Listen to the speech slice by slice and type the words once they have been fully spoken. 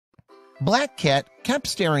Black Cat kept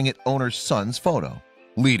staring at owner's son's photo,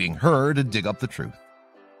 leading her to dig up the truth.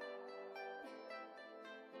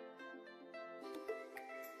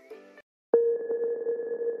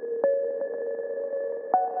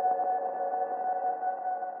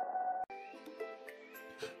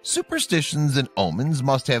 Superstitions and omens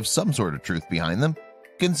must have some sort of truth behind them,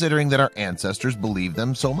 considering that our ancestors believed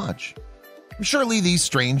them so much. Surely these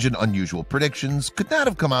strange and unusual predictions could not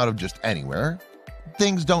have come out of just anywhere.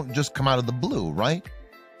 Things don't just come out of the blue, right?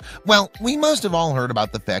 Well, we must have all heard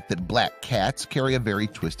about the fact that black cats carry a very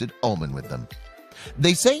twisted omen with them.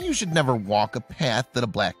 They say you should never walk a path that a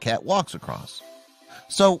black cat walks across.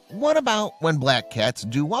 So what about when black cats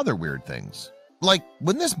do other weird things? Like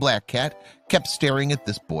when this black cat kept staring at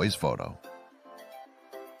this boy's photo.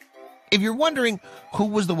 If you're wondering who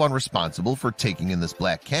was the one responsible for taking in this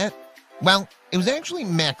black cat, well, it was actually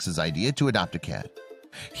Max's idea to adopt a cat.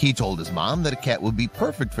 He told his mom that a cat would be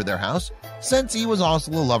perfect for their house since he was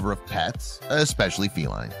also a lover of pets, especially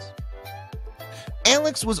felines.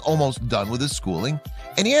 Alex was almost done with his schooling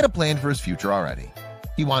and he had a plan for his future already.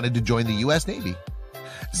 He wanted to join the US Navy.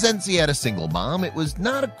 Since he had a single mom, it was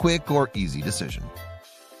not a quick or easy decision.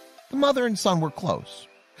 The mother and son were close.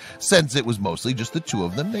 Since it was mostly just the two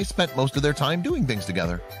of them, they spent most of their time doing things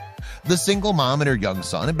together. The single mom and her young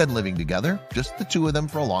son had been living together, just the two of them,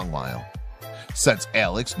 for a long while. Since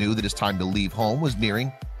Alex knew that his time to leave home was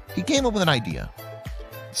nearing, he came up with an idea.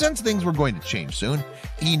 Since things were going to change soon,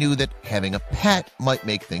 he knew that having a pet might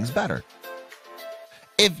make things better.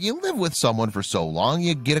 If you live with someone for so long,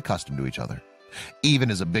 you get accustomed to each other. Even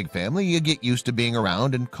as a big family, you get used to being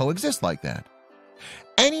around and coexist like that.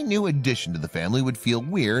 Any new addition to the family would feel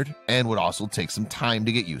weird and would also take some time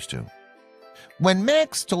to get used to. When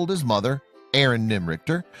Max told his mother, Erin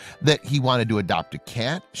Nimrichter, that he wanted to adopt a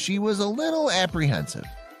cat, she was a little apprehensive.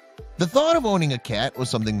 The thought of owning a cat was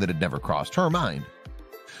something that had never crossed her mind.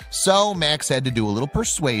 So Max had to do a little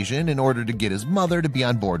persuasion in order to get his mother to be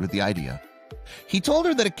on board with the idea. He told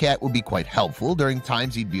her that a cat would be quite helpful during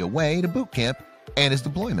times he'd be away to boot camp and his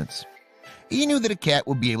deployments. He knew that a cat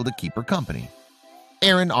would be able to keep her company.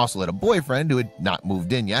 Erin also had a boyfriend who had not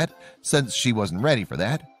moved in yet, since she wasn't ready for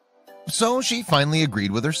that. So she finally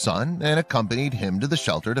agreed with her son and accompanied him to the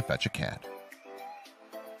shelter to fetch a cat.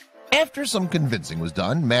 After some convincing was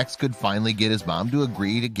done, Max could finally get his mom to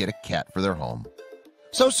agree to get a cat for their home.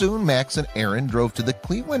 So soon, Max and Erin drove to the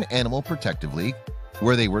Cleveland Animal Protective League,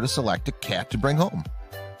 where they were to select a cat to bring home.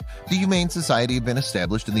 The Humane Society had been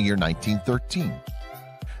established in the year 1913.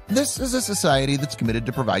 This is a society that's committed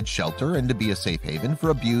to provide shelter and to be a safe haven for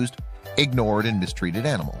abused, ignored, and mistreated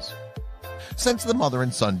animals. Since the mother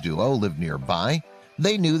and son duo lived nearby,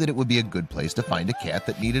 they knew that it would be a good place to find a cat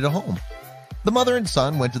that needed a home. The mother and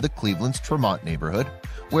son went to the Cleveland's Tremont neighborhood,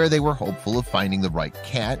 where they were hopeful of finding the right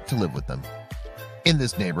cat to live with them. In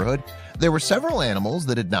this neighborhood, there were several animals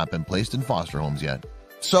that had not been placed in foster homes yet.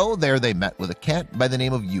 So there they met with a cat by the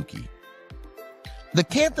name of Yuki. The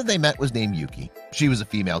cat that they met was named Yuki. She was a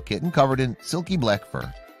female kitten covered in silky black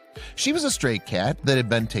fur. She was a stray cat that had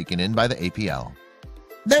been taken in by the APL.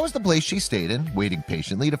 That was the place she stayed in, waiting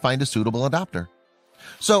patiently to find a suitable adopter.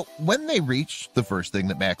 So when they reached, the first thing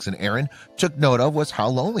that Max and Erin took note of was how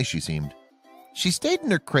lonely she seemed. She stayed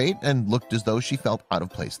in her crate and looked as though she felt out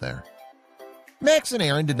of place there. Max and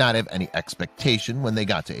Erin did not have any expectation when they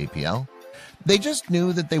got to APL. They just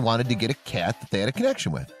knew that they wanted to get a cat that they had a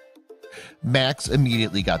connection with. Max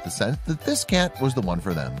immediately got the sense that this cat was the one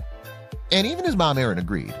for them. And even his mom Erin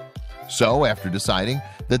agreed. So after deciding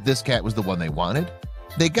that this cat was the one they wanted,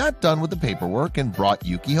 they got done with the paperwork and brought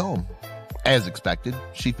Yuki home. As expected,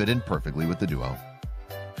 she fit in perfectly with the duo.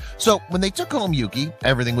 So when they took home Yuki,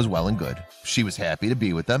 everything was well and good. She was happy to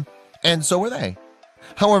be with them, and so were they.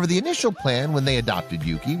 However, the initial plan when they adopted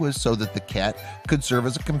Yuki was so that the cat could serve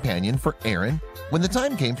as a companion for Erin when the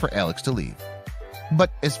time came for Alex to leave.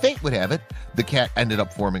 But as fate would have it, the cat ended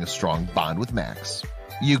up forming a strong bond with Max.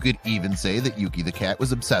 You could even say that Yuki the cat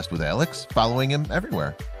was obsessed with Alex, following him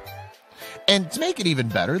everywhere. And to make it even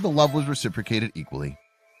better, the love was reciprocated equally.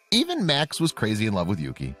 Even Max was crazy in love with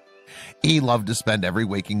Yuki. He loved to spend every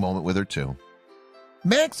waking moment with her too.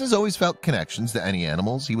 Max has always felt connections to any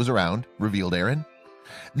animals he was around, revealed Erin.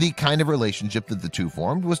 The kind of relationship that the two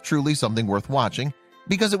formed was truly something worth watching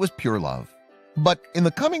because it was pure love. But in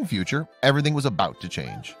the coming future, everything was about to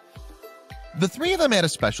change. The three of them had a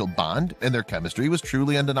special bond, and their chemistry was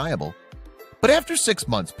truly undeniable. But after 6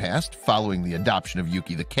 months passed following the adoption of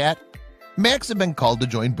Yuki the cat, Max had been called to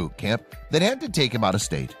join boot camp that had to take him out of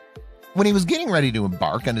state. When he was getting ready to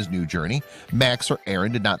embark on his new journey, Max or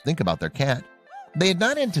Erin did not think about their cat. They did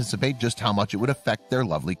not anticipate just how much it would affect their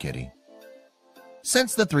lovely kitty.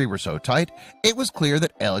 Since the three were so tight, it was clear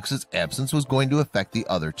that Alex's absence was going to affect the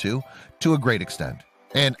other two to a great extent.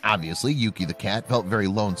 And obviously Yuki the cat felt very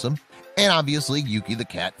lonesome, and obviously Yuki the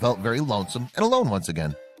cat felt very lonesome and alone once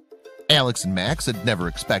again. Alex and Max had never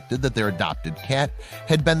expected that their adopted cat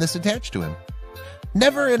had been this attached to him.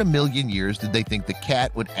 Never in a million years did they think the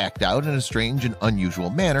cat would act out in a strange and unusual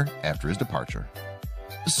manner after his departure.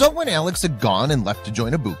 So when Alex had gone and left to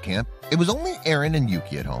join a boot camp, it was only Aaron and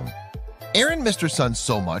Yuki at home. Aaron missed her son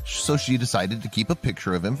so much, so she decided to keep a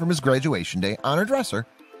picture of him from his graduation day on her dresser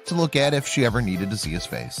to look at if she ever needed to see his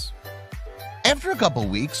face. After a couple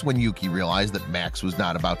weeks, when Yuki realized that Max was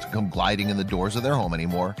not about to come gliding in the doors of their home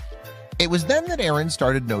anymore, it was then that Aaron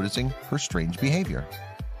started noticing her strange behavior.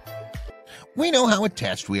 We know how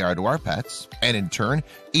attached we are to our pets, and in turn,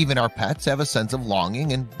 even our pets have a sense of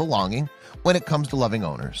longing and belonging when it comes to loving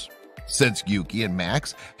owners. Since Yuki and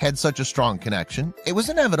Max had such a strong connection, it was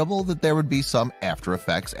inevitable that there would be some after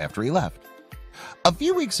effects after he left. A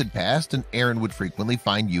few weeks had passed, and Aaron would frequently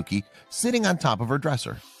find Yuki sitting on top of her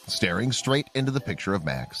dresser, staring straight into the picture of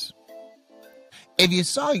Max. If you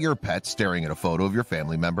saw your pet staring at a photo of your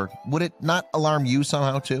family member, would it not alarm you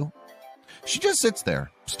somehow too? She just sits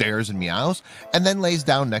there, stares and meows, and then lays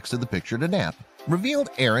down next to the picture to nap, revealed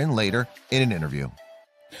Aaron later in an interview.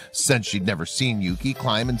 Since she'd never seen Yuki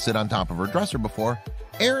climb and sit on top of her dresser before,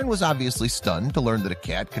 Aaron was obviously stunned to learn that a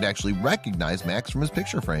cat could actually recognize Max from his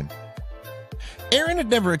picture frame. Aaron had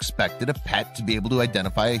never expected a pet to be able to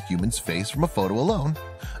identify a human's face from a photo alone,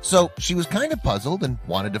 so she was kind of puzzled and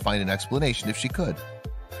wanted to find an explanation if she could.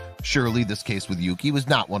 Surely this case with Yuki was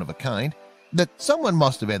not one of a kind, that someone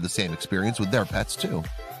must have had the same experience with their pets too.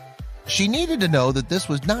 She needed to know that this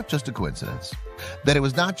was not just a coincidence, that it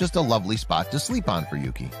was not just a lovely spot to sleep on for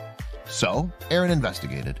Yuki. So Aaron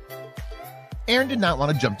investigated. Aaron did not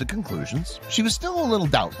want to jump to conclusions. She was still a little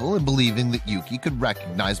doubtful in believing that Yuki could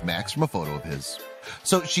recognize Max from a photo of his.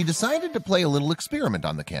 So she decided to play a little experiment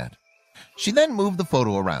on the cat. She then moved the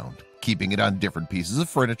photo around, keeping it on different pieces of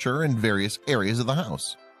furniture in various areas of the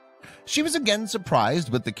house. She was again surprised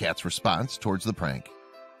with the cat's response towards the prank.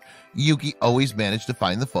 Yuki always managed to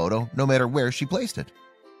find the photo no matter where she placed it.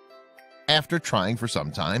 After trying for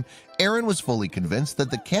some time, Aaron was fully convinced that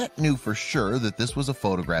the cat knew for sure that this was a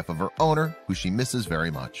photograph of her owner, who she misses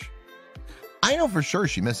very much. "I know for sure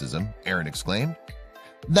she misses him," Aaron exclaimed.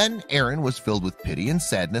 Then Aaron was filled with pity and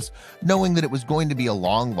sadness, knowing that it was going to be a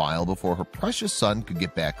long while before her precious son could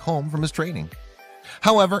get back home from his training.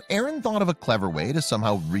 However, Aaron thought of a clever way to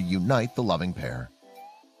somehow reunite the loving pair.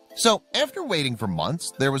 So after waiting for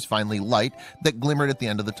months, there was finally light that glimmered at the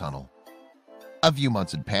end of the tunnel. A few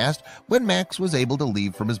months had passed when Max was able to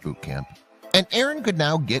leave from his boot camp, and Aaron could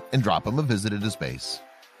now get and drop him a visit at his base.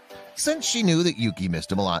 Since she knew that Yuki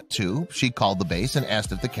missed him a lot too, she called the base and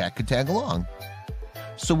asked if the cat could tag along.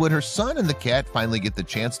 So would her son and the cat finally get the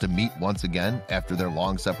chance to meet once again after their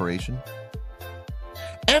long separation?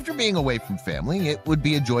 After being away from family, it would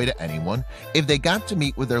be a joy to anyone if they got to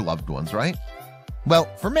meet with their loved ones, right? Well,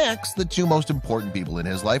 for Max, the two most important people in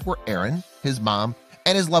his life were Aaron, his mom,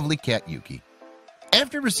 and his lovely cat Yuki.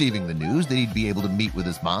 After receiving the news that he'd be able to meet with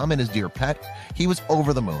his mom and his dear pet, he was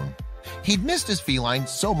over the moon. He'd missed his feline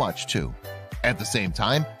so much too. At the same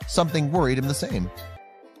time, something worried him the same.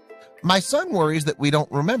 "My son worries that we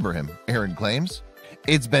don't remember him," Aaron claims.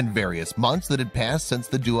 It's been various months that had passed since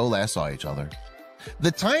the duo last saw each other.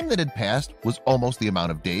 The time that had passed was almost the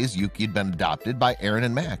amount of days Yuki had been adopted by Aaron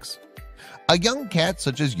and Max. A young cat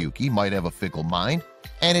such as Yuki might have a fickle mind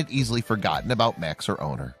and had easily forgotten about Max, her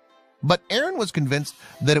owner. But Aaron was convinced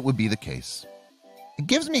that it would be the case. "It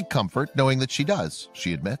gives me comfort knowing that she does,"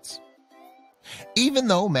 she admits. Even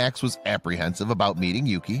though Max was apprehensive about meeting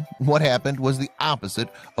Yuki, what happened was the opposite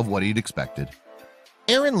of what he'd expected.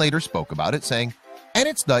 Aaron later spoke about it, saying, "And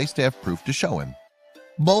it's nice to have proof to show him."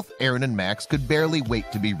 Both Aaron and Max could barely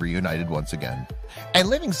wait to be reunited once again, and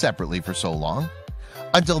living separately for so long,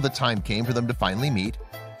 until the time came for them to finally meet,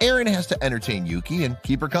 Aaron has to entertain Yuki and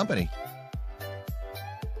keep her company.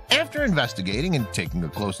 After investigating and taking a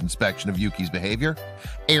close inspection of Yuki's behavior,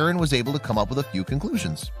 Aaron was able to come up with a few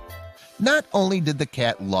conclusions. Not only did the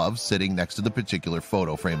cat love sitting next to the particular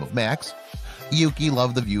photo frame of Max, Yuki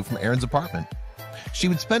loved the view from Aaron's apartment. She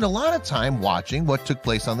would spend a lot of time watching what took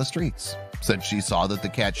place on the streets, since she saw that the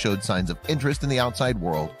cat showed signs of interest in the outside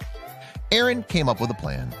world. Aaron came up with a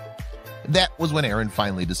plan. That was when Aaron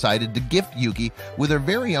finally decided to gift Yuki with her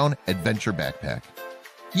very own adventure backpack.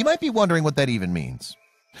 You might be wondering what that even means.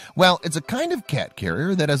 Well, it's a kind of cat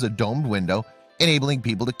carrier that has a domed window, enabling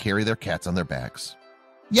people to carry their cats on their backs.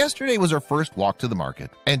 Yesterday was her first walk to the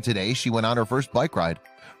market, and today she went on her first bike ride,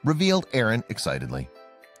 revealed Aaron excitedly.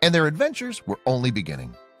 and their adventures were only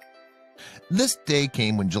beginning. This day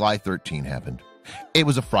came when July 13 happened. It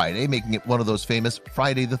was a Friday, making it one of those famous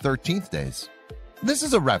Friday the 13th days. This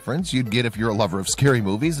is a reference you'd get if you're a lover of scary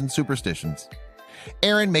movies and superstitions.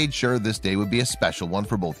 Erin made sure this day would be a special one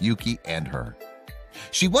for both Yuki and her.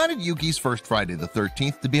 She wanted Yuki's first Friday the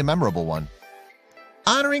 13th to be a memorable one.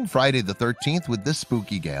 Honoring Friday the 13th with this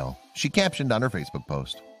spooky gale, she captioned on her Facebook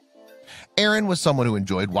post. Erin was someone who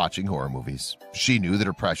enjoyed watching horror movies. She knew that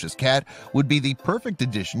her precious cat would be the perfect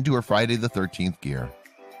addition to her Friday the 13th gear.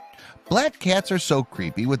 Black cats are so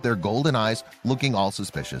creepy with their golden eyes looking all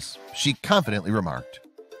suspicious, she confidently remarked.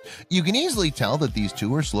 You can easily tell that these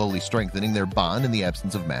two are slowly strengthening their bond in the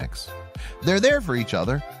absence of Max. They're there for each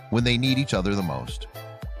other when they need each other the most.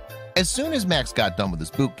 As soon as Max got done with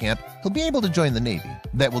his boot camp, he'll be able to join the Navy.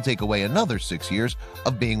 That will take away another 6 years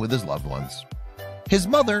of being with his loved ones. His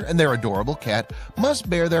mother and their adorable cat must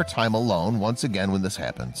bear their time alone once again when this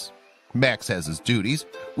happens. Max has his duties,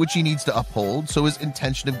 which he needs to uphold, so his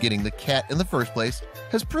intention of getting the cat in the first place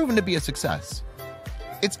has proven to be a success.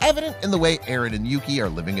 It's evident in the way Erin and Yuki are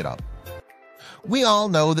living it up. We all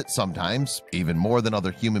know that sometimes, even more than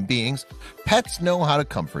other human beings, pets know how to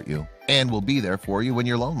comfort you and will be there for you when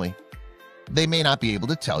you're lonely. They may not be able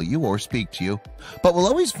to tell you or speak to you, but will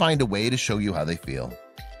always find a way to show you how they feel.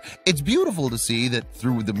 It's beautiful to see that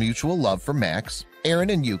through the mutual love for Max, Erin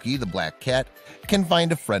and Yuki, the black cat, can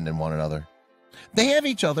find a friend in one another. They have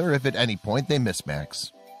each other if at any point they miss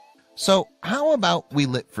Max. So how about we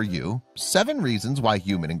lit for you 7 reasons why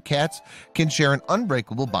human and cats can share an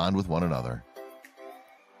unbreakable bond with one another.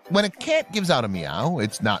 When a cat gives out a meow,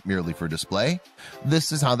 it's not merely for display.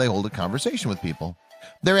 This is how they hold a conversation with people.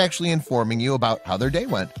 They're actually informing you about how their day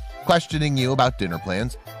went, questioning you about dinner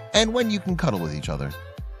plans, and when you can cuddle with each other.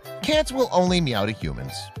 Cats will only meow to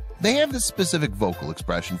humans. They have this specific vocal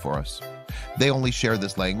expression for us. They only share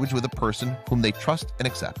this language with a person whom they trust and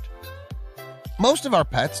accept. Most of our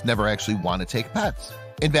pets never actually want to take pets.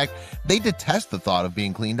 In fact, they detest the thought of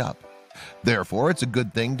being cleaned up. Therefore, it's a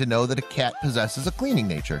good thing to know that a cat possesses a cleaning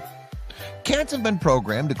nature. Cats have been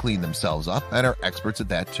programmed to clean themselves up and are experts at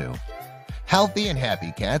that too. Healthy and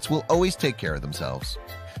happy cats will always take care of themselves.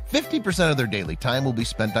 50% of their daily time will be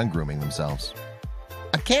spent on grooming themselves.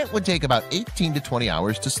 A cat would take about 18 to 20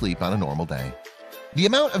 hours to sleep on a normal day. The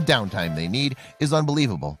amount of downtime they need is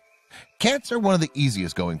unbelievable. Cats are one of the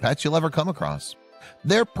easiest going pets you'll ever come across.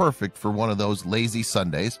 They're perfect for one of those lazy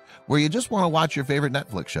Sundays where you just want to watch your favorite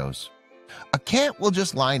Netflix shows. A cat will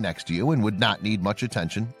just lie next to you and would not need much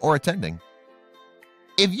attention or attending.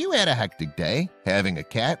 If you had a hectic day, having a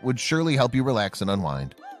cat would surely help you relax and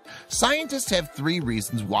unwind. Scientists have 3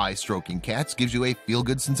 reasons why stroking cats gives you a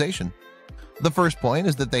feel-good sensation. The first point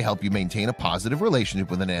is that they help you maintain a positive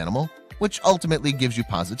relationship with an animal, which ultimately gives you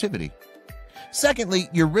positivity. Secondly,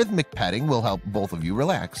 your rhythmic petting will help both of you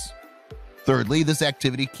relax. Thirdly, this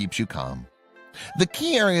activity keeps you calm. The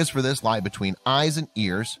key areas for this lie between eyes and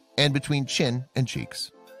ears and between chin and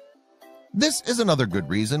cheeks. This is another good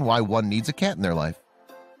reason why one needs a cat in their life.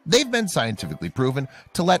 They've been scientifically proven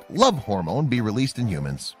to let love hormone be released in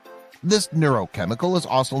humans. This neurochemical is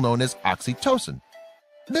also known as oxytocin.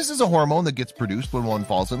 This is a hormone that gets produced when one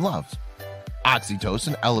falls in love.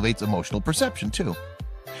 Oxytocin elevates emotional perception too.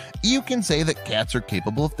 You can say that cats are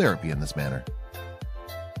capable of therapy in this manner.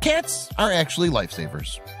 Cats are actually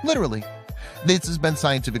lifesavers, literally. This has been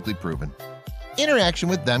scientifically proven. Interaction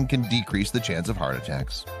with them can decrease the chance of heart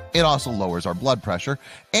attacks. It also lowers our blood pressure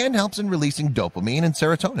and helps in releasing dopamine and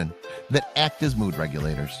serotonin that act as mood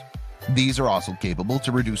regulators. These are also capable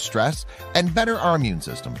to reduce stress and better our immune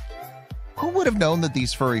system. Who would have known that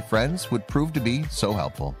these furry friends would prove to be so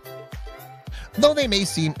helpful? Though they may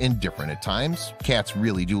seem indifferent at times, cats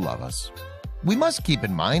really do love us. We must keep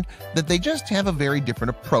in mind that they just have a very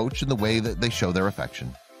different approach in the way that they show their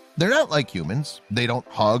affection. They're not like humans. They don't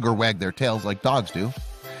hug or wag their tails like dogs do.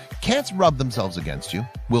 Cats rub themselves against you,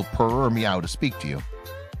 will purr or meow to speak to you.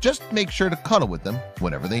 Just make sure to cuddle with them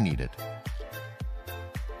whenever they need it.